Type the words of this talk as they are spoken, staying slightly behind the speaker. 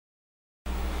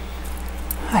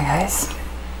Hi guys.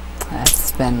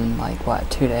 It's been like,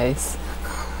 what, 2 days?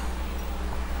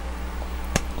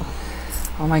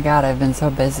 Oh my god, I've been so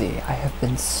busy. I have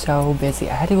been so busy.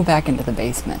 I had to go back into the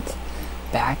basement.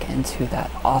 Back into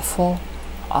that awful,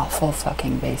 awful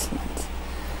fucking basement.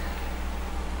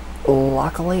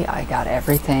 Luckily, I got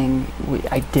everything.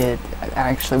 I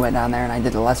actually went down there and I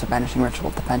did the lesser banishing ritual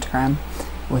with the pentagram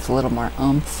with a little more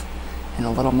oomph and a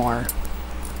little more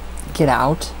get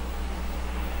out.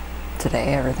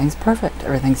 Today, everything's perfect.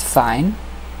 Everything's fine.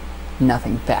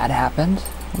 Nothing bad happened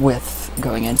with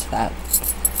going into that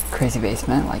crazy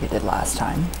basement like it did last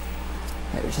time.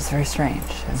 It was just very strange.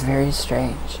 It was very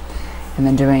strange. And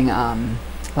then doing,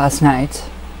 last night,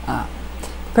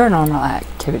 paranormal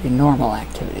activity, normal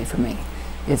activity for me,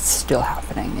 it's still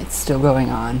happening. It's still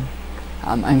going on.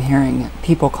 I'm hearing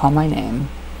people call my name.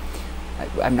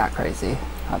 I'm not crazy.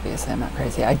 Obviously, I'm not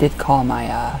crazy. I did call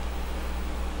my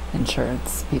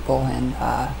insurance people and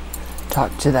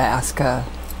talked to the ASCA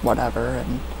whatever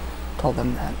and told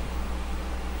them that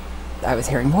I was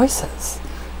hearing voices.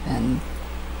 And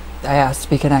I asked to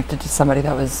be connected to somebody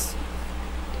that was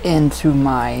into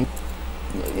my,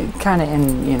 kind of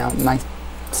in, you know, my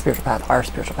spiritual path, our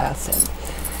spiritual paths,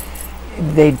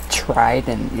 and they tried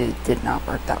and it did not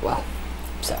work that well.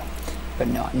 So, but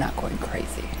no, I'm not going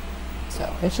crazy.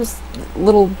 So it's just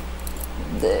little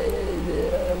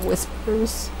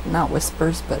whispers, not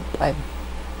whispers, but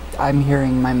I'm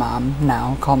hearing my mom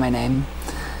now call my name.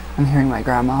 I'm hearing my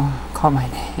grandma call my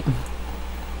name,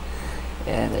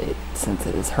 and since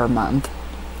it is her month,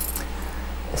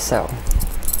 so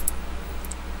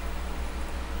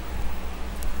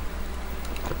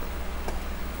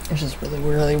it's just really,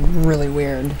 really, really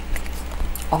weird.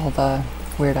 All the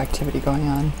weird activity going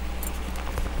on.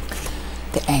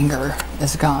 The anger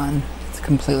is gone. It's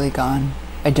completely gone.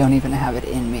 I don't even have it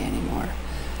in me anymore.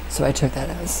 So I took that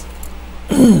as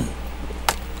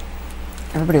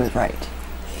everybody was right.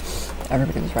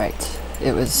 Everybody was right.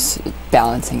 It was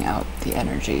balancing out the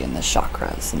energy and the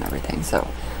chakras and everything. So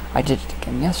I did it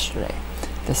again yesterday.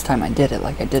 This time I did it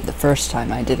like I did the first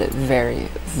time. I did it very,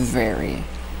 very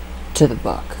to the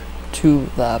book. To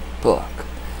the book.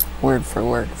 Word for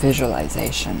word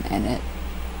visualization. And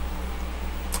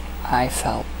I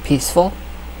felt peaceful.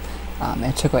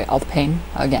 It took away all the pain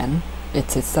again.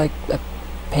 It's like a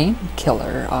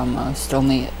painkiller almost,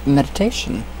 only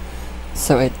meditation.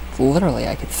 So it literally,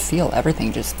 I could feel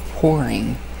everything just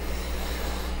pouring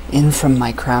in from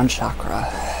my crown chakra,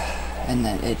 and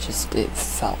then it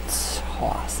felt so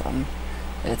awesome.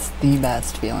 It's the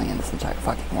best feeling in this entire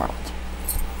fucking world.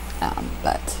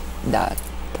 But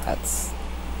that's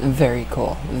very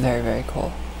cool, very, very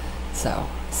cool. So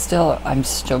I'm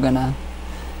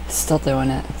still doing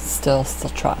it, still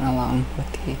trotting along with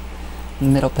the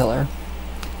middle pillar.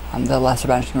 The lesser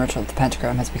banishing ritual with the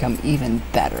pentagram has become even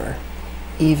better,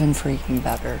 even freaking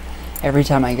better. Every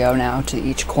time I go now to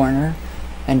each corner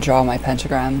and draw my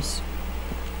pentagrams,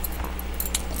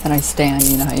 and I stand,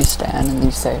 you know how you stand and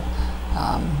you say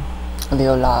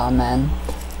Leola Amen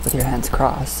with your hands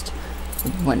crossed.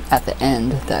 When at the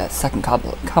end, the second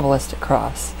Kabbalistic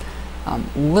cross,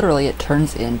 literally it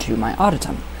turns into my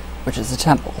auditum, which is a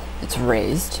temple. It's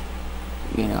raised,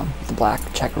 you know, the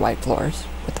black checkered white floors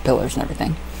with the pillars and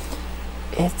everything.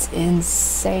 It's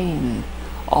insane.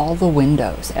 All the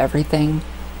windows, everything,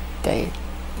 they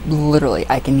literally,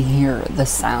 I can hear the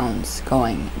sounds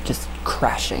going, just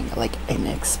crashing like an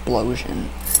explosion.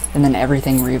 And then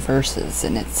everything reverses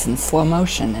and it's in slow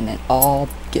motion and it all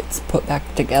gets put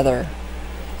back together.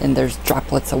 And there's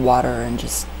droplets of water and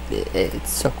just, it's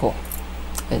so cool.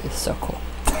 It is so cool.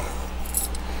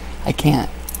 I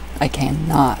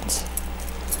cannot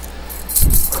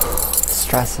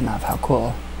stress enough how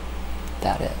cool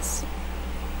that is.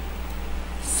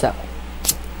 So,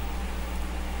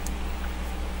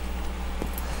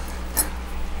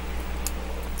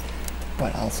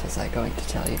 what else was I going to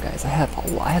tell you guys? I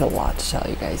had a lot to tell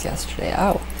you guys yesterday.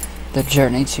 Oh, the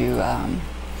journey to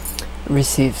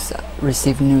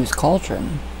receive news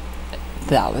Cauldron.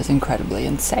 That was incredibly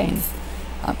insane.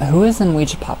 Who was in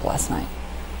Ouija Pop last night?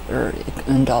 Or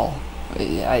Undal?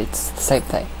 It's the same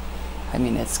thing. I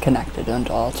mean, it's connected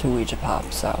Undal to Ouija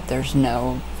Pop, so there's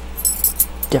no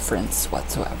difference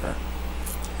whatsoever.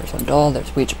 There's Undal,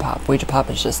 there's Ouija Pop. Ouija Pop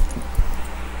is just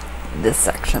this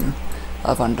section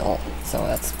of Undal, so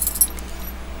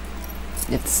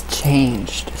it's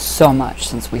changed so much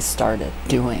since we started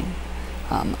doing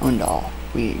Undal.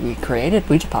 We created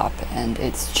Ouija Pop, and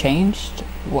it's changed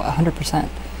 100%.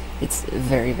 It's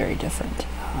very, very different.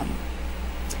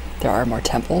 There are more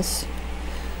temples.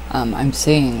 I'm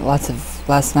seeing lots of,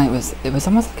 last night it was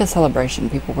almost like a celebration.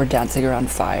 People were dancing around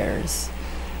fires.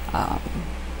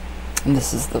 And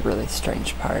this is the really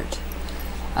strange part.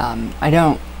 I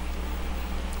don't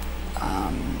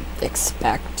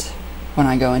expect, when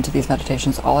I go into these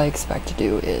meditations, all I expect to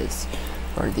do is,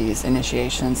 or these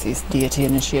initiations, these deity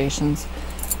initiations,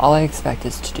 all I expect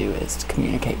is to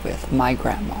communicate with my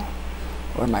grandma,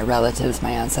 or my relatives,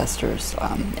 my ancestors,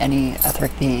 any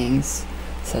etheric beings,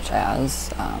 such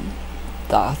as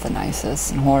Thoth and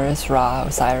Isis and Horus, Ra,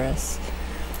 Osiris,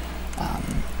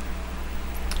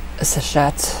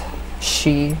 Seshet,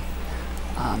 she,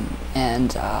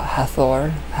 and Hathor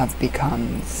have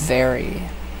become very,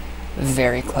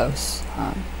 very close.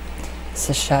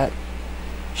 Seshet,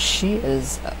 she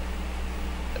is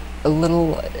a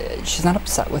little, she's not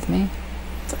upset with me,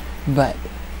 but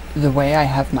the way I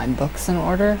have my books in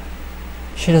order,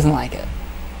 she doesn't like it.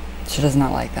 She does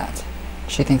not like that.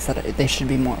 She thinks that they should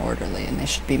be more orderly and they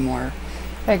should be more...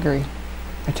 I agree.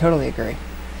 I totally agree.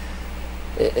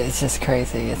 It's just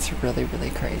crazy. It's really, really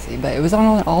crazy. But it was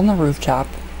all on the rooftop.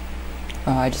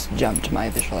 I just jumped to my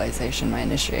visualization, my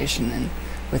initiation, and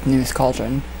with News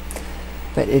Cauldron.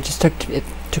 But it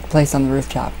took place on the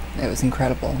rooftop. It was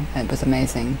incredible. And it was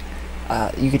amazing.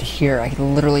 You could hear, I could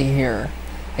literally hear,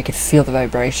 I could feel the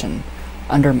vibration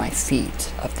under my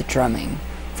feet of the drumming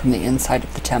from the inside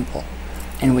of the temple.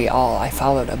 And I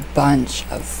followed a bunch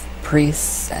of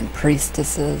priests and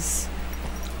priestesses,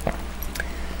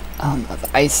 of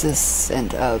Isis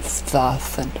and of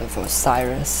Thoth and of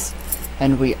Osiris,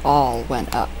 and we all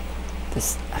went up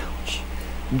this,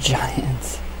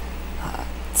 giant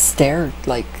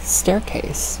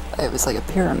staircase. It was like a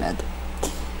pyramid,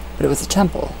 but it was a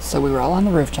temple. So we were all on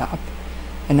the rooftop,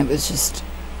 and it was just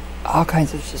all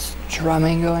kinds of just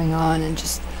drumming going on, and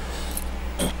just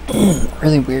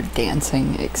really weird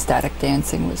dancing. Ecstatic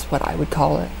dancing was what I would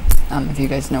call it. If you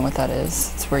guys know what that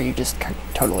is, it's where you just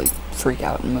totally freak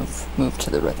out and move to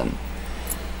the rhythm.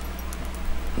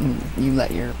 You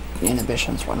let your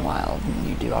inhibitions run wild, and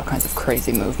you do all kinds of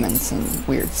crazy movements and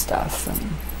weird stuff.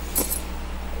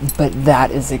 But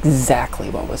that is exactly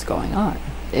what was going on.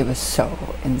 It was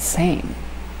so insane.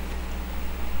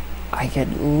 I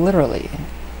could literally,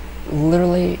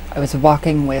 I was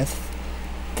walking with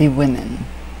the women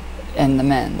and the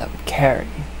men that would carry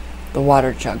the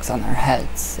water jugs on their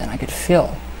heads, and I could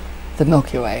feel the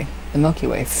Milky Way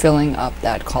filling up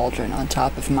that cauldron on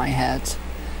top of my head.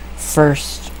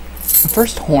 First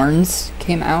horns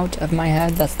came out of my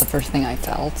head. That's the first thing I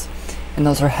felt, and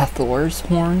those are Hathor's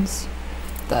horns,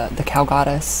 the cow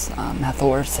goddess,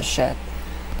 Hathor Seshet,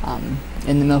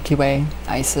 in the Milky Way,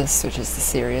 Isis, which is the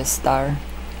Sirius star.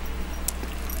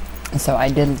 And so I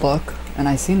did look, and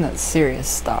I seen that Sirius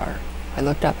star. I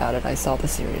looked up at it, I saw the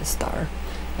Sirius star,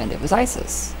 and it was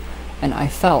Isis. And I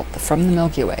felt from the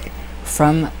Milky Way,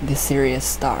 from the Sirius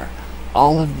star,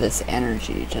 all of this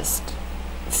energy just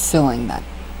filling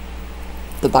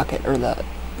the bucket, or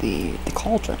the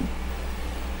cauldron.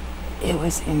 It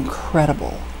was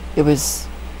incredible. It was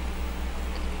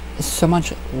so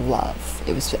much love.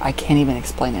 I can't even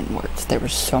explain it in words. There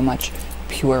was so much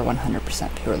pure,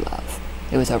 100% pure love.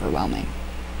 It was overwhelming.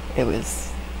 It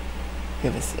was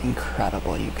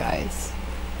incredible, you guys.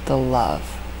 The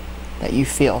love that you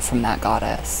feel from that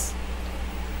goddess.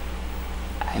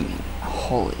 I mean,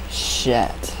 holy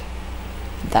shit.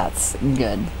 That's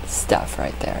good stuff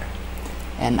right there.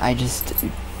 And I just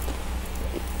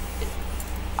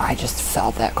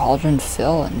felt that cauldron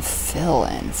fill and fill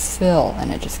and fill,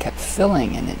 and it just kept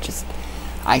filling, and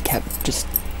I kept just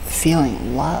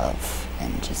feeling love,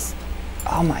 and just,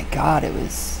 oh my god, it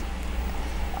was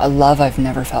a love I've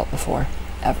never felt before,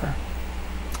 ever.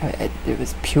 It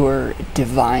was pure,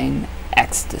 divine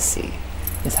ecstasy,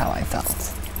 is how I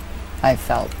felt. I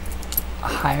felt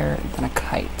higher than a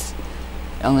kite,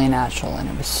 only natural, and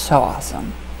it was so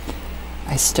awesome.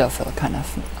 I still feel kind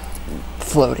of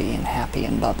floaty and happy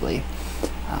and bubbly,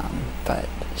 but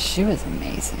she was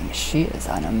amazing. She is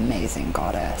an amazing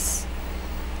goddess.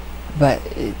 But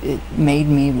it made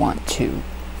me want to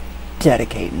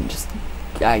dedicate, and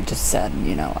I just said,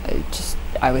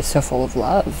 I was so full of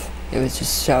love. It was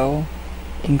just so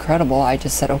incredible. I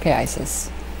just said, okay, Isis.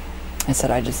 I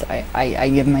said, I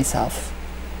give myself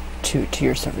to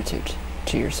your servitude,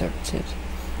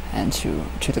 and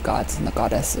to the gods and the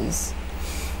goddesses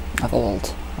of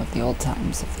the old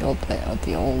times, of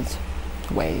the old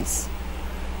ways.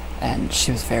 And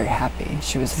she was very happy.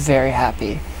 She was very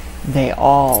happy. They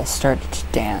all started to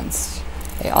dance.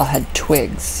 They all had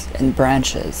twigs and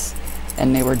branches,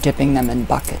 and they were dipping them in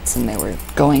buckets, and they were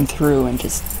going through and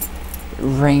just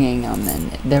ringing them,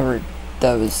 and there were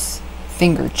those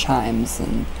finger chimes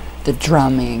and the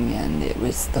drumming, and it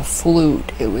was the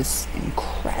flute. It was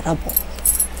incredible.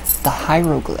 the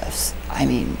hieroglyphs. I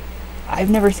mean, I've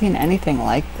never seen anything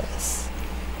like this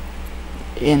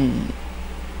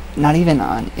not even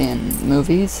in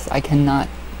movies. I cannot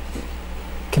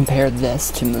compare this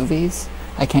to movies.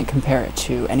 I can't compare it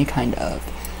to any kind of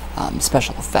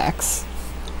special effects.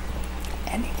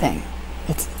 Anything.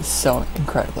 It's so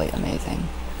incredibly amazing.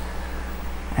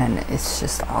 And it's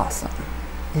just awesome.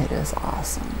 It is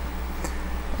awesome.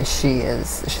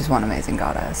 She's one amazing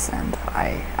goddess, and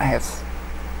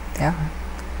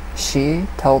she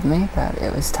told me that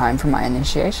it was time for my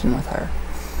initiation with her.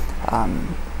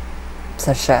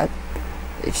 Seshet,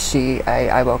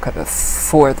 I woke up at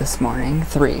 4 this morning,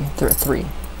 3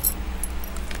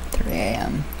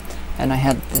 a.m. and I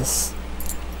had this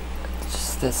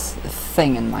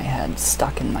thing in my head,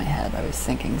 stuck in my head. I was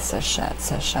thinking Seshet,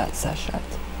 Seshet, Seshet.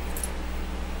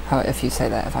 How, if you say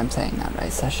that, if I'm saying that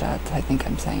right, Seshet, I think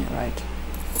I'm saying it right.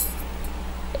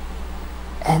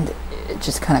 And it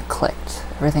just kind of clicked.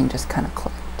 Everything just kind of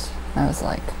clicked. And I was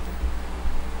like,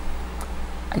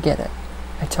 I get it.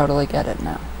 I totally get it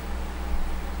now.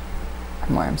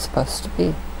 I'm where I'm supposed to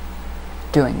be,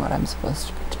 doing what I'm supposed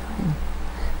to be doing.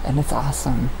 And it's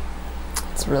awesome.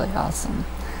 It's really awesome.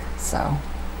 So,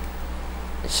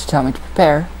 she told me to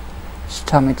prepare. She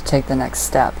told me to take the next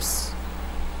steps.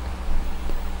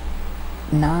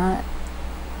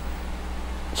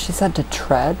 She said to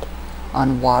tread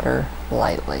on water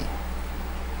lightly.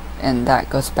 And that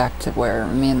goes back to where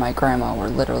me and my grandma were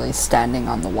literally standing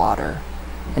on the water.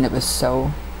 And it was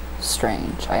so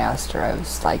strange. I asked her, I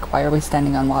was like, why are we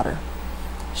standing on water?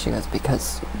 She goes,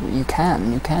 because you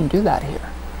can do that here.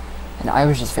 And I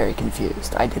was just very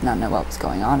confused. I did not know what was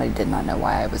going on. I did not know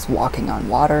why I was walking on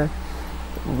water.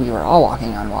 We were all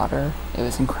walking on water. It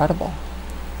was incredible.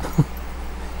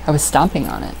 I was stomping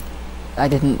on it. I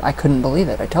couldn't believe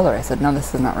it. I told her, I said, no,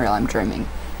 this is not real, I'm dreaming.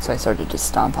 So I started to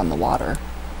stomp on the water.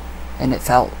 And it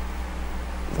felt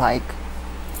like,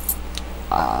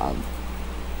 and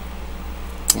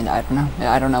I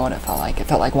don't know what it felt like. It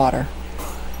felt like water.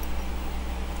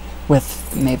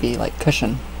 With maybe like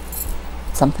cushion.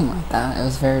 Something like that. It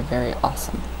was very, very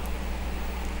awesome.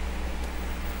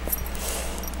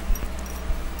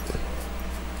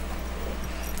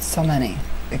 So many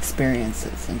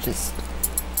experiences, and just,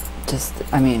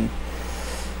 I mean,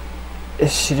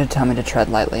 she did tell me to tread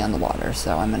lightly on the water,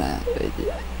 so I'm gonna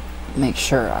make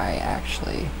sure I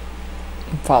actually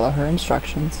follow her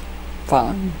instructions,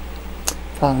 following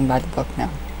by the book now,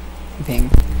 being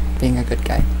a good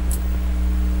guy.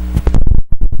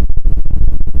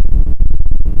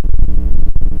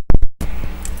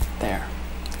 There,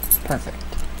 perfect.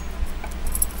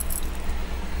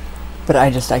 But I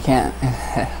can't.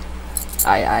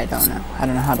 I don't know. I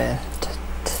don't know how to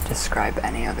describe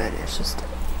any of it. It's just,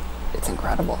 it's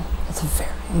incredible. It's very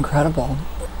incredible.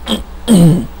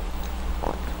 And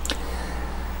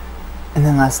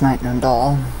then last night in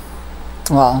Undal,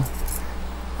 well,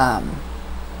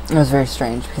 it was very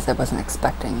strange because I wasn't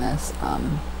expecting this.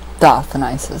 Thoth and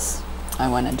Isis, I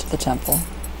went into the temple.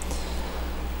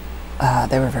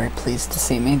 They were very pleased to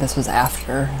see me. This was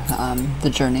after the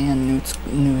journey in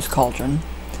Nu's cauldron,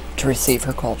 to receive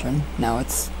her cauldron. Now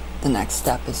it's, the next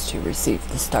step is to receive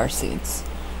the star seeds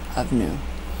of Nu.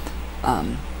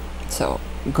 So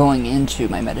going into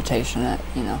my meditation at,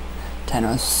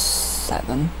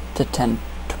 10:07 to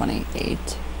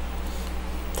 10:28,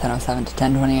 10:07 to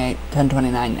 10:28,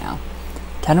 10:29 now,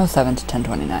 10:07 to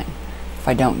 10:29. If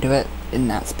I don't do it in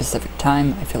that specific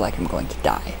time, I feel like I'm going to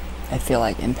die. I feel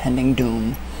like impending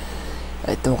doom.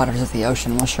 The waters of the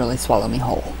ocean will surely swallow me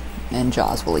whole, and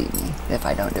Jaws will eat me if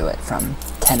I don't do it from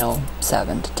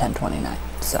 10:07 to 10:29.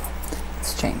 So,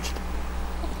 it's changed.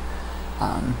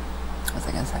 What was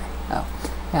I going to say? Oh,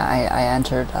 yeah, I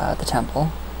entered the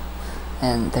temple,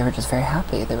 and they were just very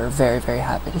happy. They were very, very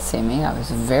happy to see me. I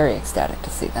was very ecstatic to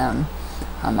see them.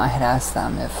 I had asked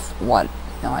them if what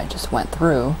I just went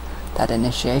through, that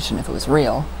initiation, if it was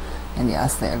real, and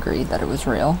yes, they agreed that it was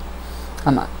real.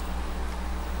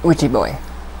 Witchy boy.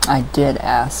 I did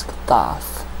ask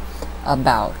Thoth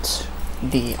about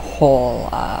the whole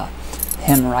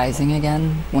him rising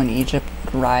again. When Egypt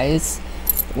rise,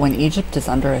 when Egypt is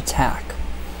under attack,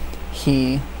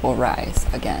 he will rise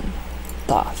again.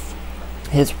 Thoth,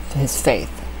 his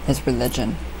faith, his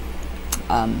religion,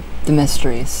 the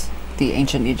mysteries, the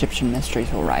ancient Egyptian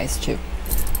mysteries will rise too.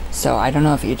 So I don't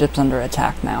know if Egypt's under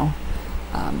attack now,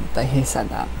 but he said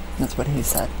that. That's what he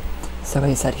said. So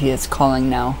he said he is calling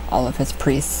now all of his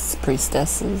priests,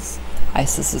 priestesses.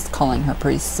 Isis is calling her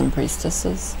priests and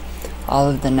priestesses. All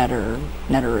of the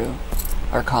Neteru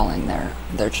are calling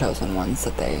their chosen ones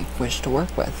that they wish to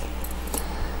work with.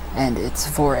 And it's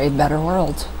for a better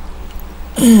world.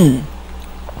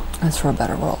 It's for a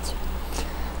better world.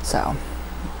 So,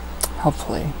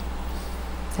 hopefully,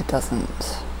 it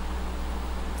doesn't,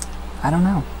 I don't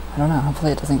know,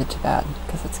 hopefully it doesn't get too bad,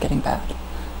 because it's getting bad.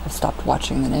 I've stopped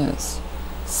watching the news.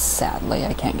 Sadly,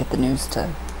 I can't get the news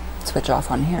to switch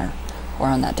off on here, or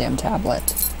on that damn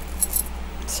tablet.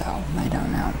 So, I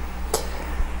don't know.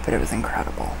 But it was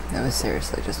incredible. It was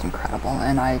seriously just incredible.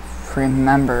 And I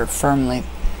remember firmly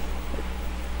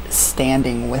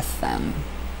standing with them.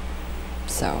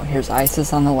 So, here's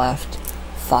Isis on the left,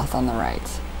 Thoth on the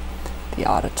right. The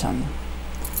Auditum.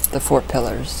 The 4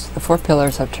 pillars. The 4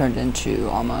 pillars have turned into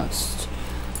almost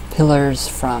pillars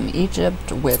from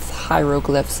Egypt with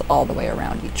hieroglyphs all the way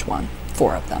around each one.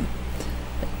 4 of them.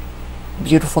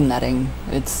 Beautiful netting.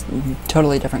 It's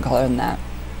totally different color than that.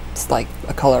 It's like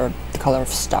the color of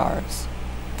stars.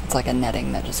 It's like a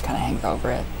netting that just kind of hangs over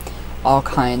it. All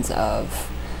kinds of,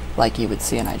 like you would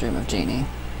see in I Dream of Jeannie.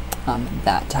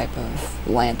 That type of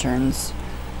lanterns.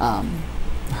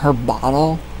 Her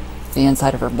bottle, the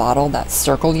inside of her bottle, that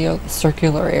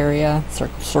circular area,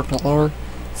 circular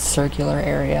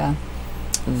area,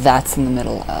 that's in the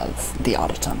middle of the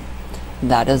Auditum.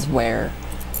 That is where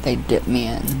they dip me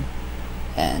in,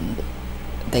 and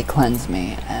they cleanse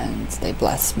me, and they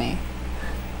bless me,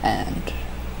 and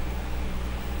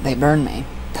they burn me.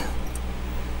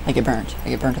 I get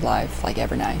burnt alive, like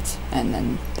every night, and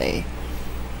then they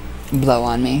blow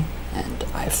on me, and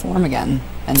I form again,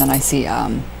 and then I see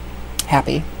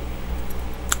Happy,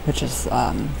 which is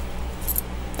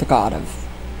the god of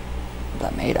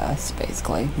that made us,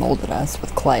 basically molded us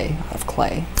with clay, out of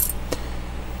clay.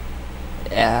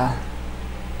 Yeah.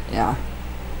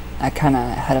 I kind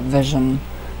of had a vision.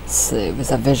 It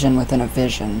was a vision within a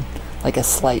vision, like a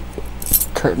slight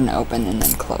curtain open and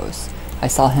then close. I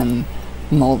saw him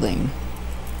molding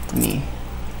me,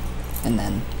 and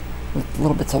then with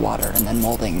little bits of water, and then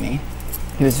molding me.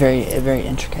 He was very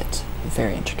intricate in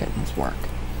his work.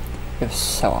 It was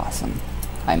so awesome.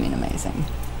 I mean, amazing.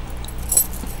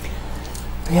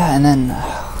 But yeah, and then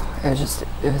it was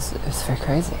very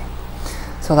crazy.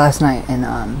 So last night in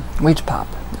Ouija Pop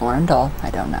or Undal, I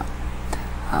don't know.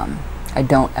 I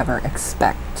don't ever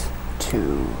expect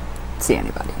to see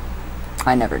anybody.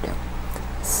 I never do.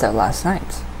 So last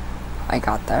night, I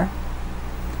got there.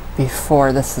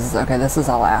 Before this is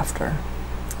all after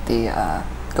the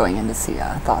going in to see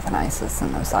Thoth and Isis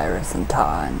and Osiris and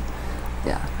Ta, and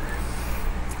yeah.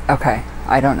 Okay,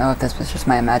 I don't know if this was just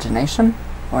my imagination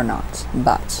or not,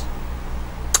 but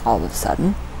all of a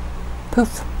sudden,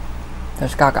 poof,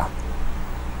 there's GaGa.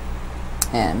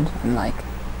 And I'm like,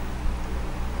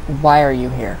 why are you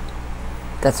here?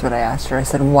 That's what I asked her. I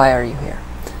said, why are you here?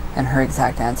 And her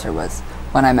exact answer was,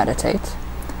 when I meditate,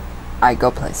 I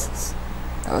go places.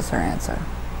 That was her answer.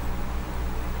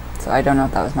 So I don't know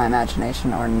if that was my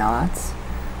imagination or not.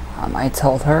 I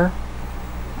told her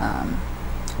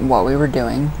what we were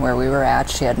doing, where we were at.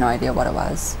 She had no idea what it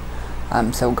was.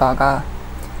 So GaGa,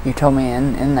 you told me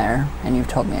in there, and you've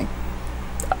told me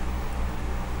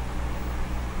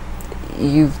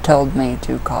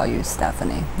to call you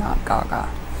Stephanie, not GaGa.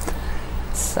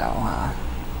 So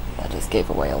that just gave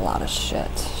away a lot of shit.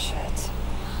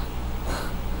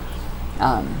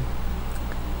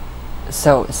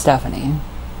 So Stephanie,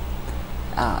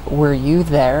 were you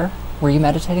there? Were you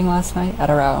meditating last night at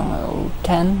around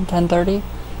 10:30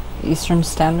 Eastern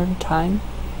Standard Time?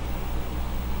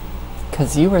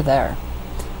 Because you were there.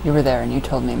 You were there, and you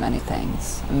told me many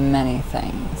things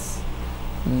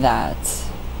that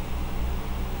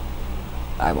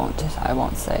I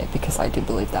won't say, because I do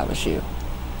believe that was you.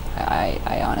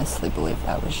 I honestly believe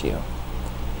that was you.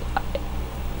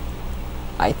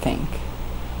 I think,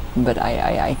 but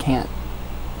I can't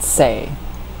say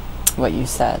what you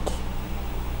said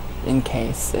in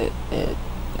case it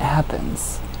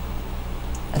happens.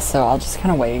 So I'll just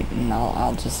kind of wait, and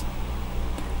I'll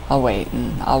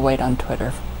wait on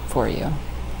Twitter for you,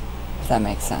 if that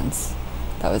makes sense.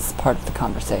 That was part of the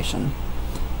conversation,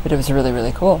 but it was really,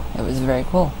 really cool. It was very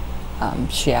cool.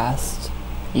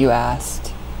 You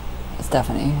asked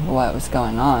Stephanie what was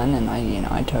going on, and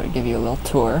I tried to give you a little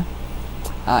tour.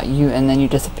 And then you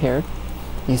disappeared.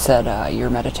 You said your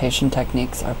meditation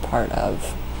techniques are part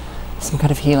of some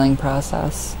kind of healing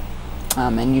process,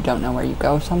 and you don't know where you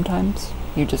go sometimes.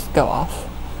 You just go off.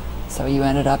 So you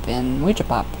ended up in Ouija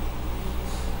Pop.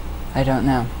 I don't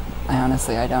know. I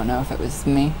don't know if it was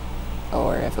me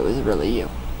or if it was really you.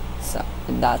 So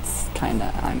that's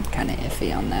I'm kinda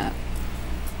iffy on that.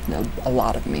 A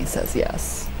lot of me says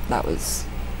yes. That was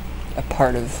a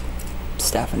part of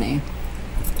Stephanie.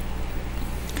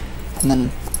 And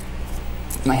then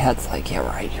my head's like, yeah,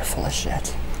 right, you're full of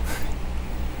shit.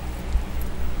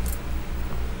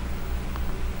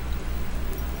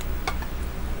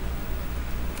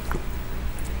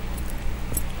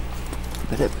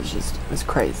 it was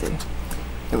crazy.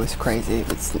 It was crazy. It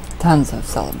was tons of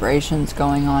celebrations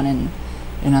going on in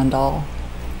Undal.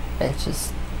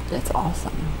 It's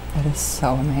awesome. It is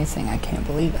so amazing. I can't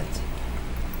believe it.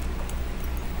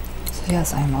 So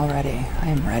yes, I am all ready. I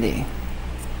am ready.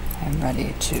 I am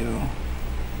ready to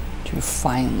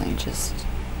finally just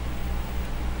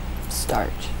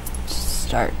start.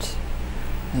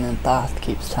 And then Thoth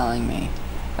keeps telling me,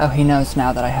 oh, he knows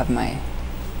now that I have my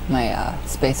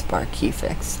spacebar key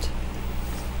fixed.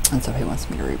 And so he wants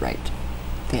me to rewrite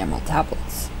the Emerald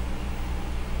Tablets.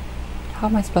 How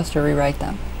am I supposed to rewrite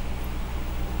them?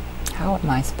 How am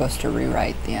I supposed to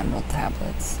rewrite the Emerald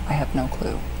Tablets? I have no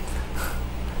clue.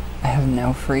 I have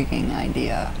no freaking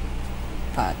idea.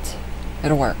 But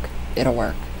it'll work. It'll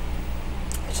work.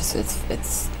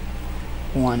 It's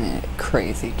one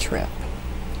crazy trip.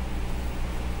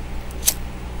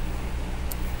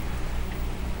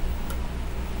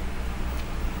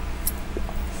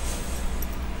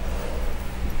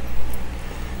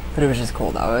 But it was just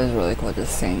cool though. It was really cool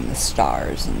just seeing the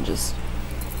stars and just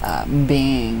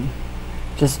being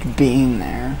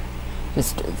there.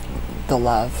 Just the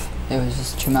love. It was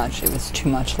just too much. It was too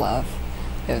much love.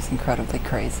 It was incredibly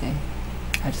crazy.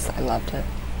 I loved it.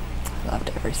 I loved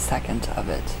every second of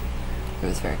it. It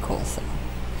was very cool. So,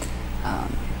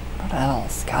 what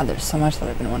else? God, there's so much that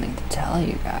I've been wanting to tell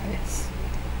you guys.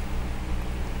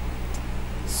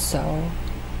 So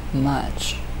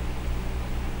much.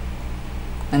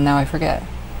 And now I forget.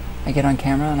 I get on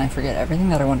camera and I forget everything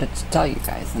that I wanted to tell you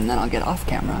guys, and then I'll get off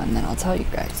camera and then I'll tell you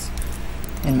guys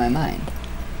in my mind.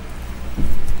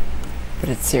 But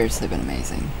it's seriously been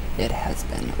amazing. It has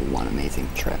been one amazing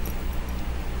trip.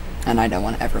 And I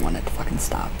don't ever want it to fucking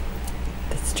stop.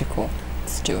 It's too cool.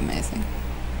 It's too amazing.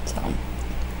 So,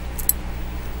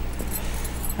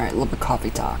 alright, a little bit coffee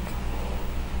talk.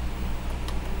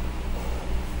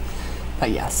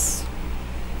 But yes,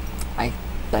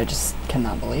 I just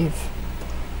cannot believe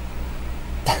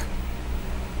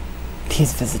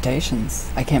these visitations.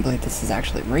 I can't believe this is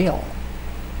actually real.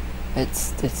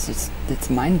 It's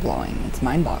mind-blowing. It's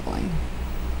mind-boggling.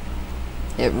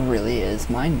 It really is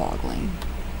mind-boggling.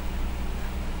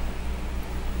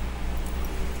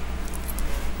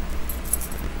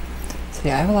 So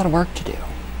yeah, I have a lot of work to do.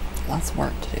 Lots of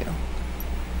work to do.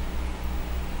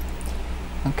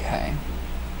 Okay.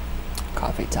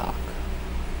 Coffee talk.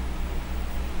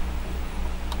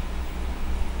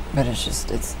 But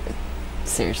it's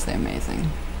seriously amazing.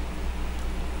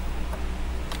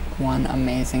 One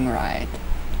amazing ride.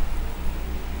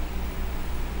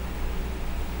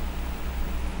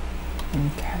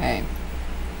 Okay.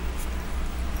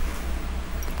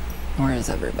 Where is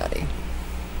everybody?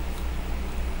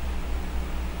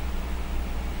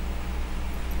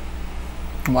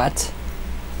 What?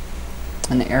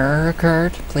 An error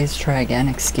occurred? Please try again.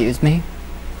 Excuse me?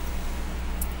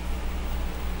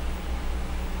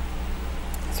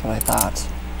 That's what I thought.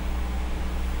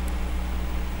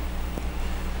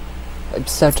 I'm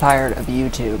so tired of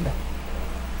YouTube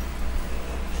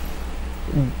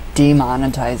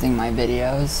demonetizing my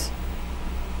videos,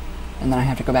 and then I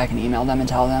have to go back and email them and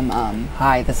tell them,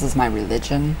 hi, this is my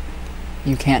religion,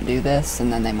 you can't do this,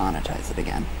 and then they monetize it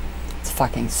again. It's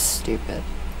fucking stupid.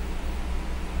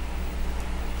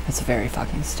 It's very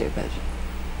fucking stupid.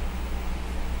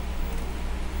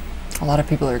 A lot of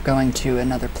people are going to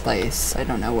another place. I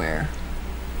don't know where.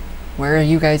 Where are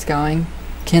you guys going?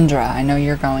 Kendra, I know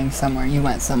you're going somewhere. You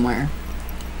went somewhere.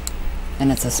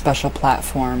 And it's a special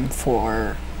platform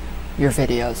for your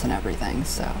videos and everything,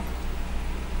 so.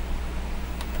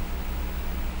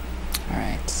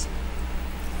 Alright.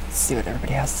 Let's see what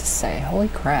everybody has to say. Holy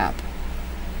crap.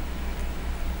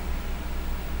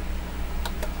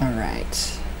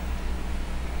 Alright.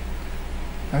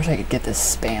 I wish I could get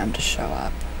this spam to show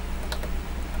up.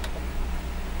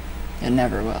 It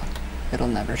never will. It'll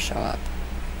never show up.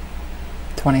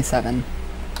 27.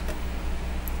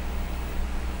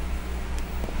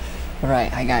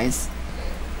 Alright, hi guys.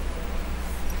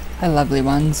 Hi lovely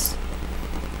ones.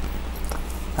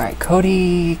 Alright,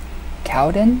 Cody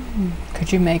Cowden?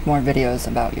 Could you make more videos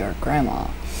about your grandma?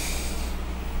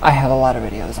 I have a lot of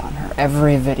videos on her.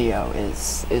 Every video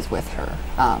is with her.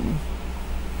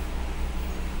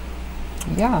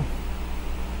 Yeah.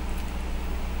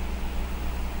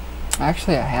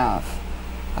 Actually, I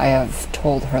have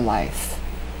told her life.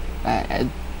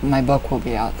 My book will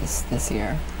be out this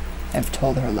year. I've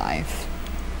told her life.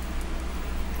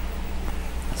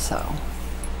 So.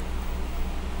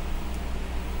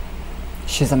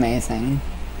 She's amazing.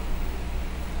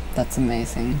 That's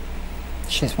amazing.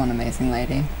 She's one amazing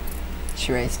lady.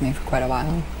 She raised me for quite a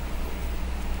while.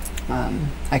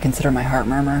 I consider my heart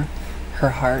murmur her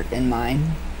heart in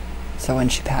mine. So when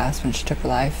she passed, when she took her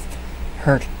life,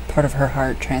 part of her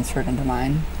heart transferred into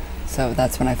mine. So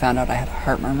that's when I found out I had a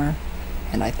heart murmur,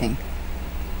 and I think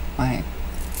I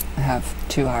have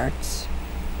 2 hearts.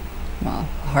 Well,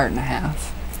 a heart and a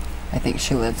half. I think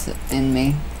she lives in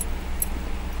me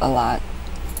a lot.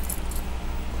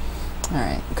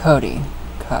 Alright, Cody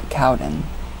Cowden.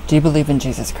 Do you believe in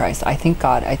Jesus Christ? I think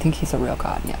he's a real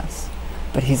God, yes.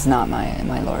 But he's not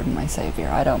my Lord and my Savior.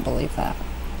 I don't believe that.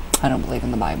 I don't believe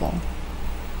in the Bible.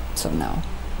 So no.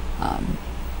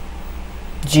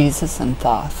 Jesus and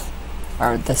Thoth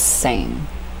are the same.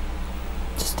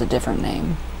 Just a different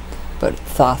name. But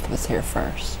Thoth was here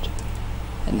first.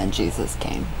 And then Jesus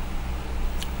came.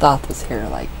 Thoth was here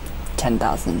like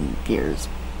 10,000 years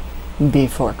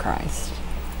before Christ.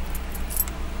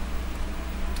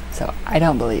 So I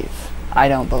don't believe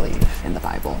in the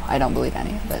Bible. I don't believe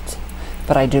any of it.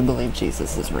 But I do believe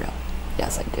Jesus is real.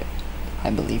 Yes, I do.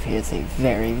 I believe he is a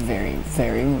very, very,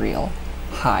 very real,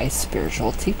 high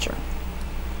spiritual teacher.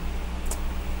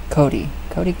 Cody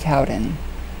Cowden.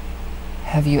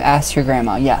 Have you asked your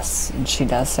grandma? Yes, and she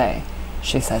does say.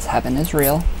 She says heaven is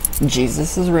real.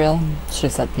 Jesus is real. She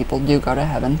said people do go to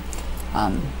heaven.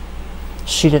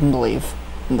 She didn't believe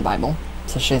in the Bible,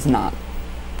 so she's not.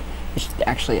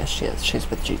 Actually, yes, she is. She's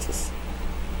with Jesus.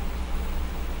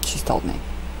 She's told me.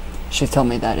 She's told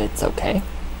me that it's okay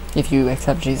if you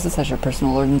accept Jesus as your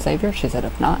personal Lord and Savior. She said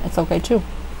if not, it's okay too.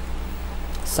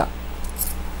 So,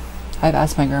 I've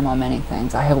asked my grandma many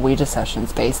things. I have Ouija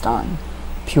sessions based on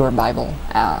pure Bible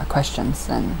questions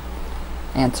and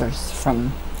answers from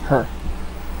her.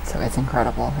 So it's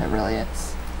incredible. It really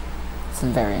is. It's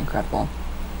very incredible.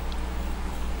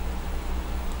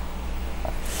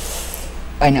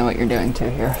 I know what you're doing too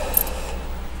here.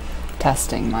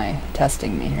 Testing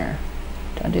me here.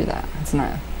 Don't do that. It's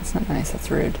not nice. That's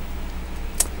rude.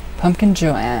 Pumpkin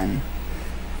Joanne.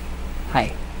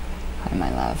 Hi. Hi,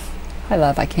 my love. Hi,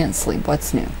 love. I can't sleep.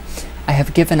 What's new? I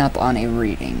have given up on a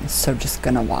reading, so just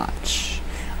gonna watch.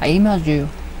 I emailed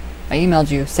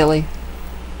you, silly.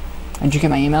 Did you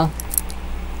get my email?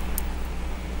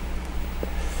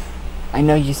 I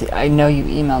know you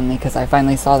emailed me because I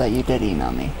finally saw that you did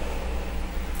email me.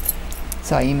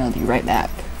 So I emailed you right back.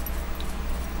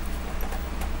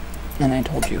 And I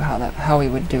told you how we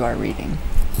would do our reading.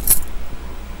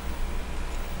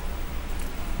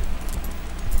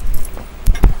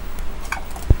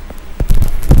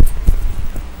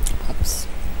 Oops.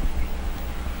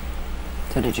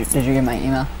 So did you get my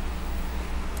email?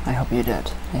 I hope you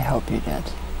did. I hope you did.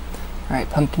 Alright,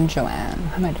 Pumpkin Joanne.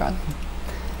 Hi, my darling.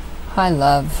 Hi,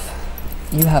 love.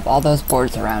 You have all those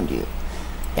boards around you.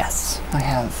 Yes, I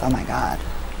have. Oh my god.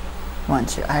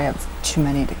 I have too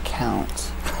many to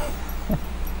count.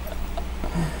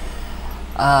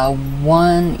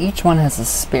 Each one has a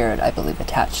spirit, I believe,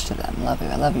 attached to them. Love you.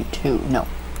 I love you too. No,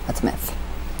 that's myth.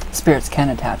 Spirits can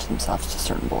attach themselves to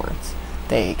certain boards.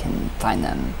 They can find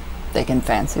them. They can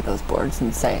fancy those boards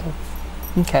and say,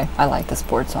 okay, I like this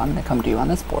board, so I'm going to come to you on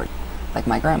this board. Like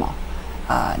my grandma.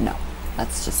 No.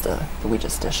 That's just a Ouija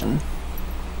station.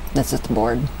 That's just a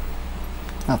board.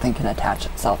 Nothing can attach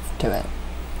itself to it.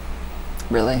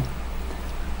 Really?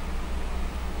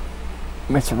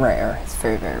 It's rare. It's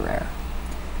very, very rare.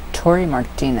 Tori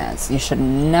Martinez. You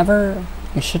shouldn't ever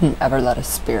let a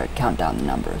spirit count down the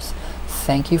numbers.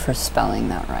 Thank you for spelling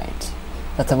that right.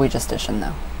 That's a Ouija station,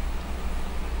 though.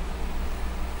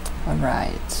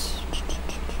 Alright.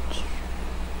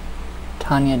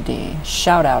 Tanya D.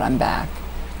 Shout out, I'm back.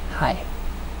 Hi.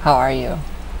 How are you?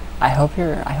 I hope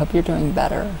you're doing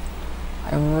better.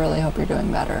 I really hope you're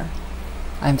doing better.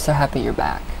 I'm so happy you're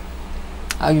back.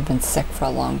 Oh, you've been sick for a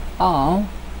long... Oh.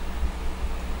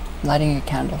 Lighting a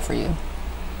candle for you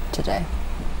today.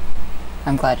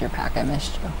 I'm glad you're back. I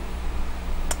missed you.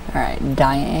 Alright,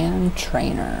 Diane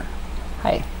Trainer.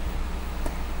 Hi.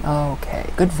 Okay,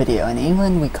 good video. In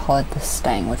England, we call it the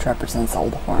stang, which represents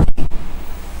old horny.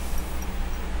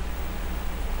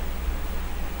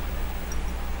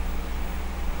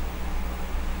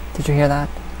 Did you hear that?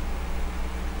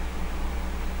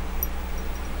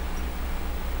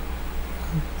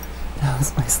 That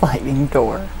was my sliding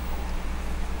door.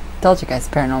 Told you guys,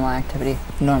 paranormal activity,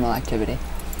 normal activity.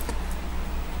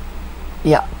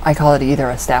 Yeah, I call it either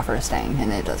a staff or a stang,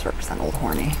 and it does represent old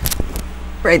horny.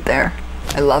 Right there.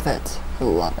 I love it. I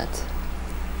love it.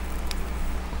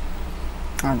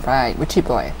 Alright, Witchy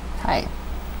Boy. Hi.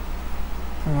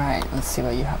 Alright, let's see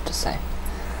what you have to say.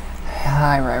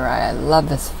 Hi, Rai. I love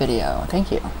this video.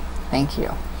 Thank you. Thank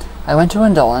you. I went to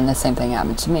Undal and the same thing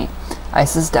happened to me.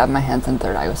 Isis dabbed my hands and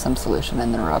third eye with some solution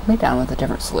and then rubbed me down with a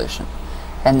different solution.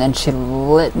 And then she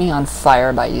lit me on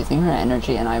fire by using her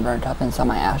energy, and I burnt up and saw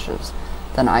my ashes.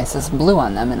 Then Isis blew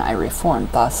on them, and I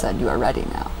reformed. Thoth said, "You are ready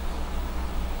now."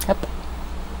 Yep.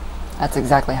 That's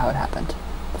exactly how it happened.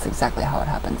 That's exactly how it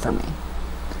happened for me.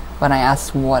 When I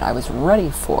asked what I was ready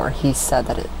for, he said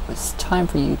that it was time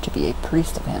for you to be a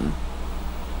priest of him.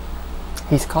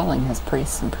 He's calling his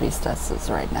priests and priestesses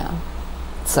right now.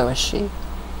 So is she.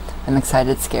 I'm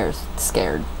excited, scared.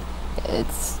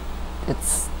 It's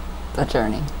a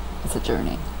journey. It's a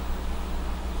journey.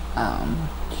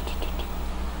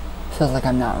 Feels like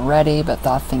I'm not ready, but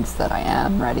Thoth thinks that I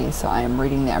am ready, so I am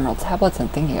reading the Emerald Tablets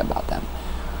and thinking about them.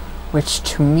 Which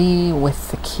to me with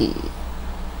the key.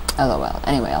 LOL.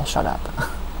 Anyway, I'll shut up.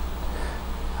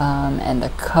 And the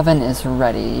coven is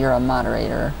ready. You're a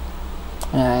moderator.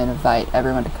 And I invite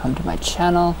everyone to come to my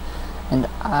channel. And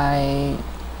I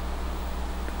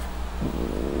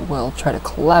will try to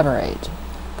collaborate.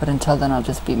 But until then, I'll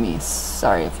just be me.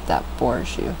 Sorry if that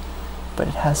bores you. But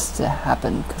it has to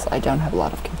happen because I don't have a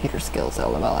lot of computer skills.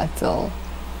 LOL. I feel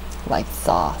like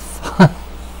Thoth.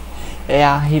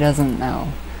 Yeah, he doesn't know.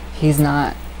 He's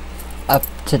not up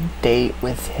to date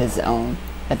with his own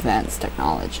advanced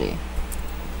technology.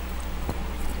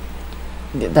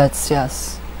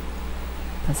 Yes.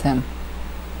 That's him.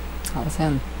 That was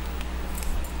him.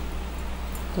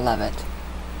 Love it.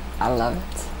 I love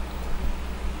it.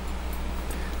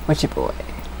 Witchy boy.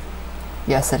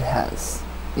 Yes, it has.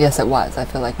 Yes, it was. I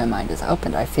feel like my mind is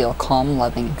opened. I feel calm,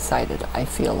 loving, excited. I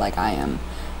feel like I am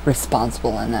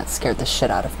responsible, and that scared the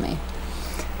shit out of me.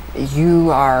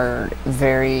 You are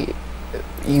very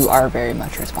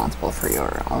much responsible for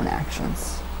your own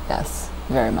actions. Yes,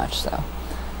 very much so.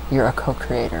 You're a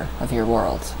co-creator of your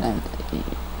world, and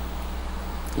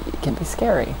it can be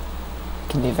scary. It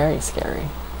can be very scary.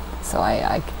 So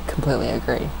I completely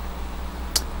agree.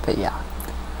 But yeah,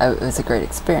 it was a great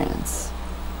experience.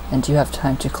 And do you have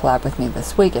time to collab with me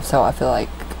this week? If so, I feel like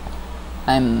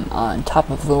I'm on top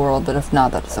of the world, but if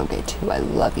not, that's okay too. I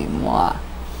love you, moi.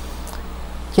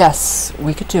 Yes,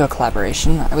 we could do a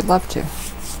collaboration. I would love to.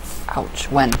 Ouch.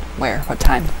 When? Where? What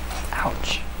time?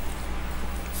 Ouch.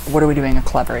 What are we doing a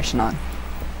collaboration on?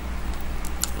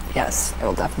 Yes, I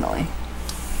will definitely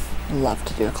love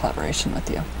to do a collaboration with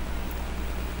you.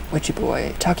 Witchy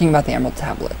boy. Talking about the Emerald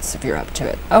Tablets, if you're up to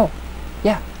it. Oh,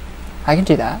 yeah. I can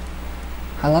do that.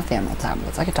 I love the Emerald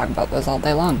Tablets. I could talk about those all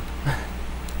day long.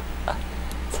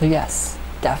 So yes,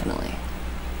 definitely.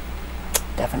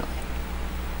 Definitely.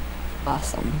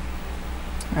 Awesome.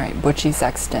 Alright, Butchie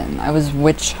Sexton. I was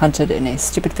witch hunted in a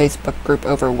stupid Facebook group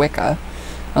over Wicca.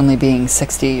 Only being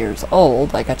 60 years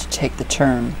old, I got to take the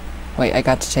term... Wait, I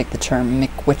got to take the term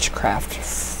McWitchcraft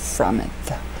from it.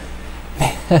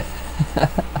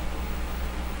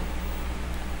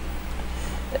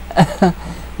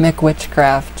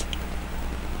 McWitchcraft.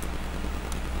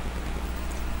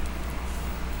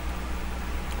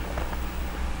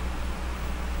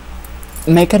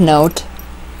 Make a note.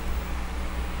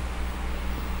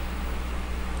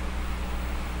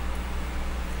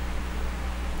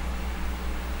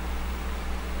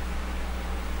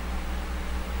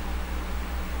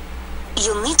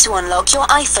 You'll need to unlock your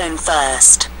iPhone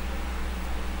first.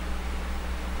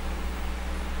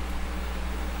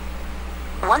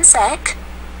 One sec.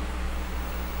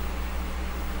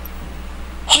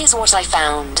 Here's what I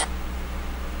found.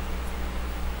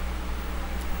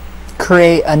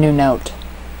 Create a new note.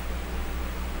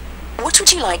 What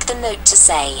would you like the note to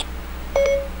say?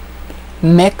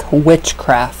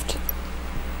 McWitchcraft.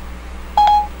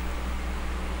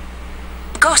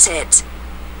 Got it.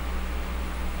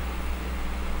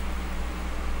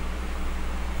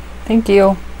 Thank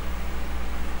you.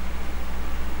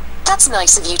 That's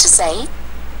nice of you to say.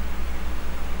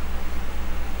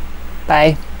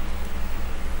 Bye.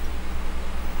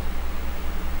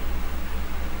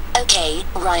 Okay,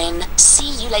 Ryan,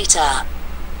 see you later.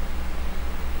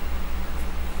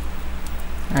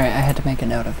 Alright, I had to make a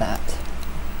note of that.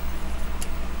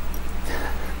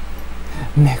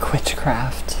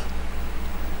 McWitchcraft.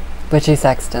 Witchy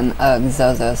Sexton,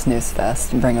 Zozo Snooze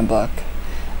Fest, bring a book.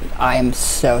 I am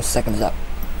so sick of Zozo.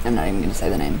 I'm not even going to say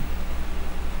the name.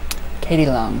 Katie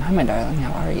Long, hi my darling,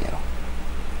 how are you?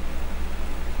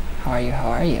 How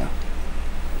are you?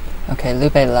 Okay,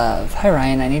 Lupe Love. Hi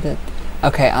Ryan, I need to...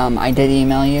 Okay, I did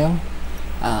email you.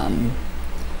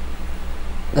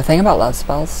 The thing about love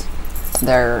spells,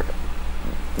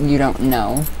 you don't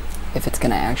know if it's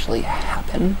gonna actually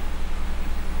happen.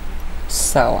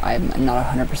 So I'm not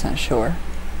 100% sure.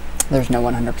 There's no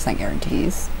 100%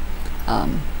 guarantees.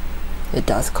 It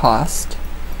does cost.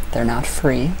 They're not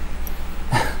free.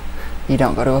 You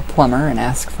don't go to a plumber and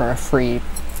ask for a free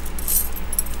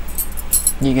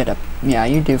You get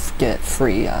you do get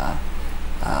free, a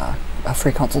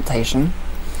free consultation,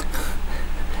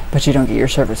 but you don't get your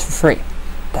service for free.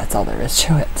 That's all there is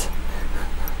to it.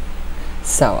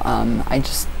 So, I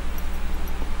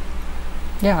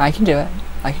can do it.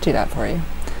 I can do that for you.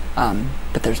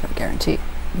 But there's no guarantee.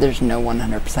 There's no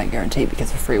 100% guarantee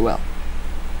because of free will.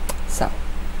 So,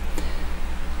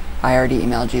 I already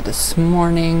emailed you this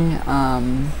morning.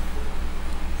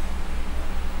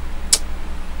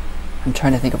 I'm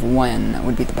trying to think of when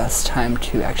would be the best time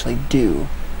to actually do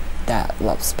that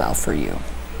love spell for you,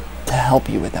 to help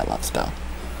you with that love spell.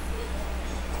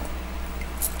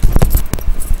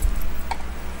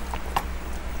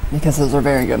 Because those are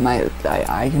very good.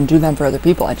 I can do them for other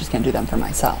people, I just can't do them for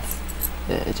myself.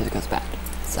 It just goes bad.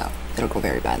 So, it'll go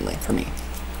very badly for me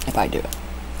if I do it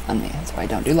on me. That's why I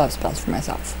don't do love spells for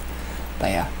myself.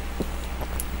 But yeah.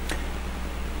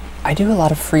 I do a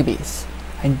lot of freebies.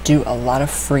 I do a lot of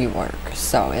free work.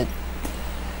 So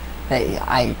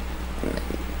I'm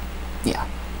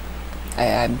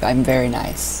very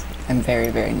nice. I'm very,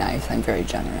 very nice. I'm very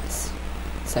generous.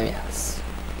 So yes.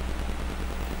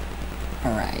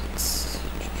 Alright.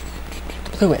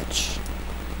 Blue Witch.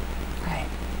 Hi.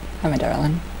 Hi, my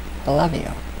darling. I love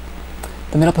you.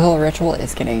 The middle pillar ritual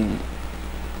is getting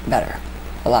better.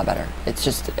 A lot better. It's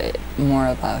just more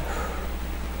of a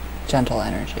gentle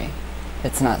energy.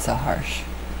 It's not so harsh.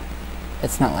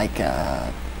 It's not like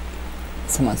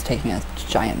someone's taking a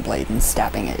giant blade and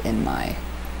stabbing it in my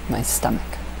stomach.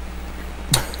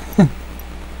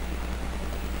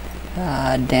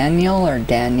 Daniel or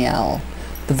Danielle?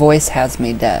 The voice has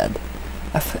me dead.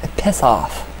 Piss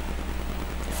off.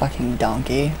 Fucking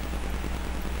donkey.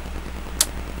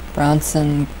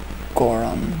 Bronson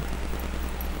Gorham.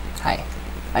 Hi.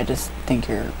 I just think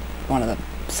you're one of the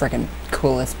frickin'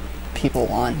 coolest people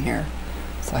on here,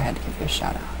 so I had to give you a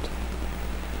shout out.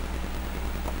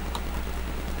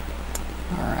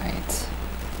 Alright.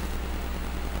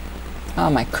 Oh,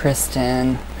 my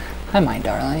Kristen. Hi, my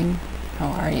darling. How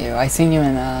are you? I seen you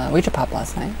in Ouija Pop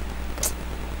last night.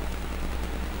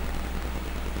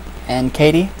 And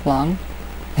Katie Long.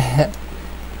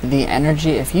 The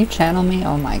energy, if you channel me,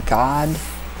 oh my god.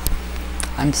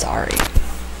 I'm sorry.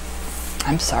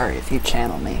 I'm sorry if you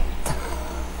channel me.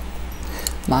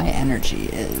 My energy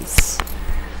is...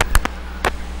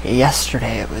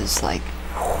 Yesterday it was like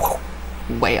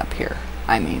way up here.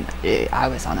 I mean, I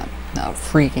was on a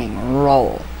freaking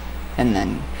roll. And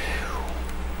then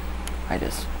I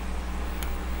just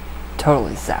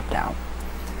totally zapped out.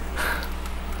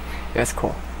 It was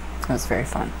cool. It was very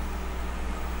fun.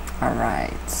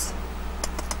 Alright.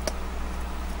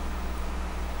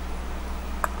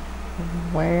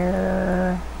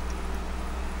 Where...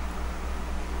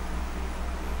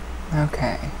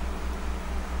 Okay.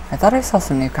 I thought I saw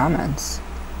some new comments.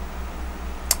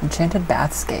 Enchanted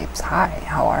Bathscapes. Hi,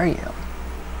 how are you?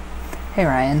 Hey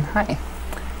Ryan, hi.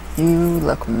 You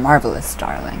look marvelous,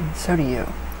 darling. So do you.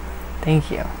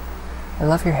 Thank you. I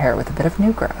love your hair with a bit of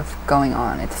new growth going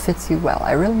on. It fits you well.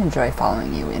 I really enjoy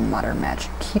following you in Modern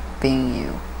Magic. Keep being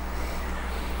you.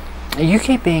 You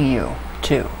keep being you,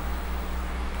 too.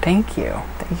 Thank you.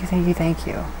 Thank you, thank you, thank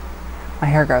you. My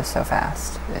hair grows so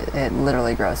fast. It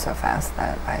literally grows so fast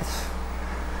that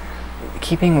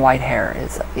keeping white hair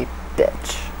is a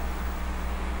bitch.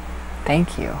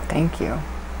 Thank you, thank you.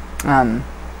 I'm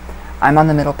on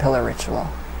the middle pillar ritual.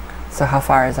 So how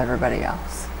far is everybody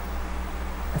else?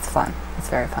 It's fun. It's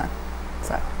very fun.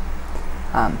 So,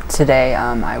 today,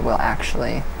 I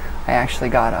actually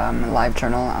got a live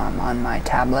journal on my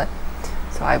tablet.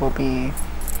 So I will be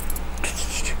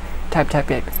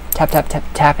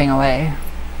tapping away.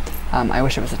 I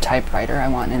wish it was a typewriter. I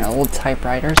want an old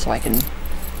typewriter so I can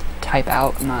type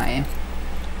out my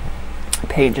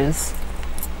pages.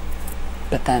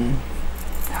 But then,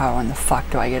 how in the fuck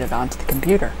do I get it onto the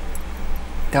computer?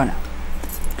 Don't know.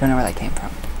 Don't know where that came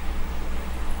from.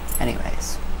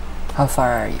 Anyways, how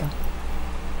far are you?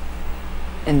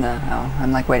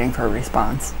 I'm like waiting for a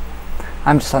response.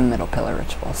 I'm just on the middle pillar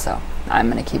ritual, so I'm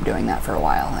gonna keep doing that for a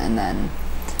while, and then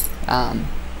I'm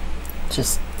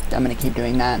gonna keep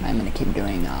doing that, and I'm gonna keep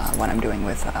doing what I'm doing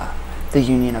with the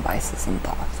Union of Isis and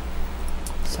Thoth.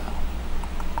 So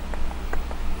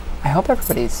I hope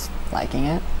everybody's liking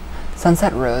it.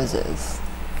 Sunset Roses.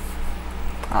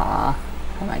 Hi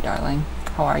my darling.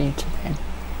 How are you today?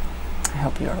 I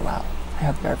hope you are well. I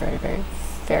hope you are very, very,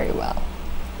 very well.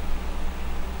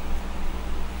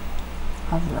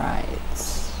 Alright.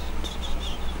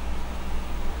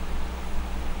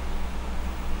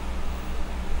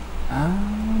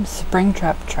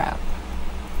 Springtrap Trap.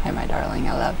 Hi my darling,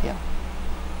 I love you.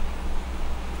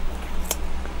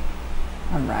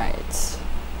 Alright.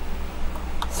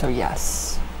 So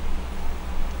yes,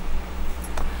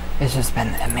 it's just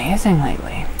been amazing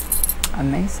lately.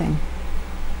 Amazing.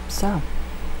 So,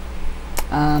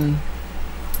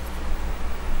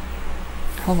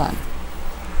 hold on.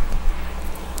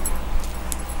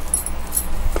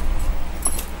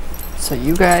 So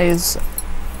you guys,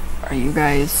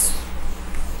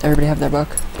 everybody have their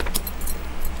book?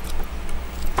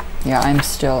 Yeah, I'm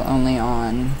still only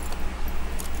on,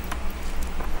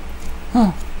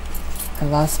 I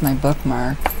lost my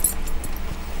bookmark.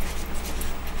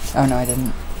 Oh no, I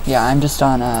didn't. Yeah, I'm just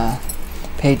on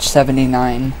page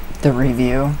 79, the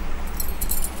review.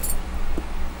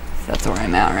 That's where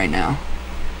I'm at right now.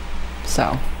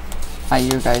 So,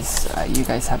 you guys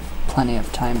have plenty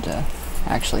of time to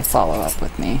actually follow up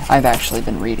with me. I've actually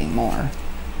been reading more.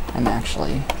 I'm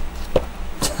actually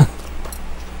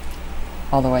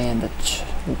all the way into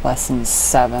lesson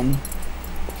 7.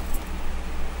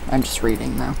 I'm just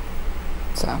reading though.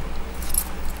 So,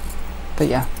 but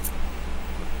yeah,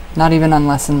 not even on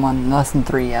lesson 1, lesson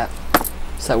 3 yet.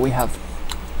 So we have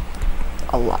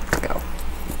a lot to go.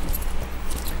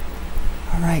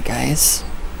 Alright guys.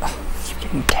 Oh, I'm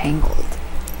getting tangled.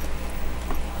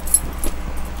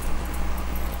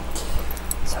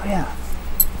 So yeah.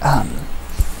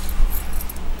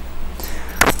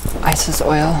 Isis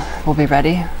oil will be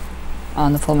ready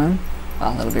on the full moon.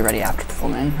 Well, it'll be ready after the full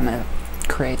moon. I'm gonna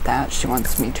create that. She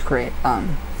wants me to create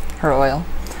her oil.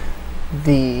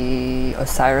 The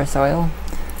Osiris oil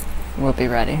will be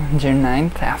ready June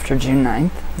 9th, after June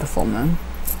 9th, the full moon,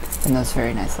 in those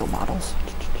very nice little bottles,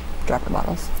 dropper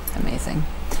bottles. Amazing.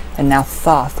 And now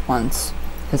Thoth wants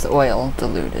his oil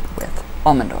diluted with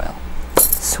almond oil,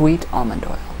 sweet almond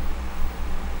oil.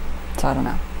 So I don't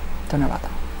know about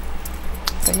that.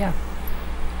 But yeah,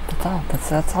 that's all.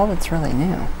 That's all that's really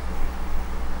new.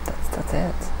 That's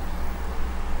it.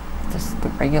 Just the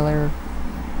regular.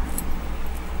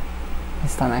 My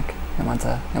stomach. It wants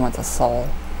a soul.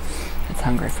 It's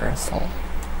hungry for a soul.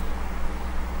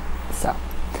 So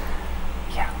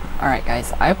yeah. Alright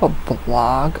guys, I will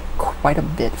blog quite a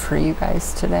bit for you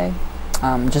guys today.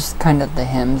 Just kind of the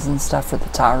hymns and stuff for the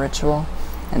Ta ritual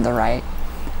and the rite.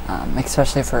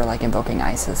 Especially for like invoking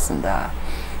Isis and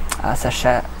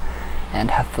Seshet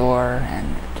and Hathor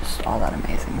and just all that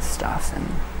amazing stuff. And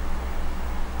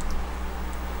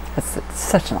it's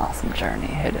such an awesome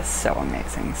journey. It is so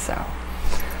amazing. So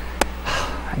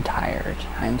I'm tired.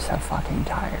 I'm so fucking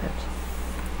tired.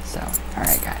 So,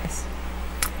 alright guys.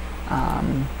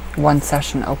 One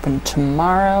session open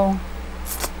tomorrow.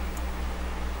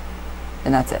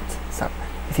 And that's it. So,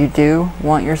 if you do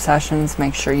want your sessions,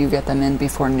 make sure you get them in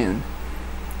before noon.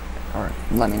 Or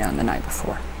let me know the night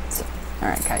before. So,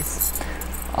 alright guys.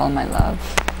 All my love.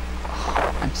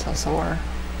 Oh, I'm so sore.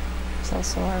 So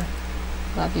sore.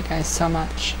 Love you guys so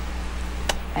much.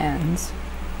 And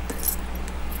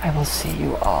I will see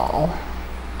you all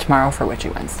tomorrow for Witchy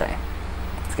Wednesday.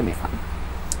 It's gonna be fun.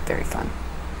 Very fun.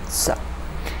 So,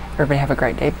 everybody have a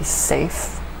great day. Be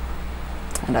safe.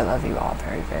 And I love you all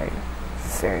very, very,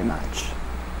 very much.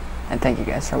 And thank you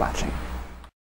guys for watching.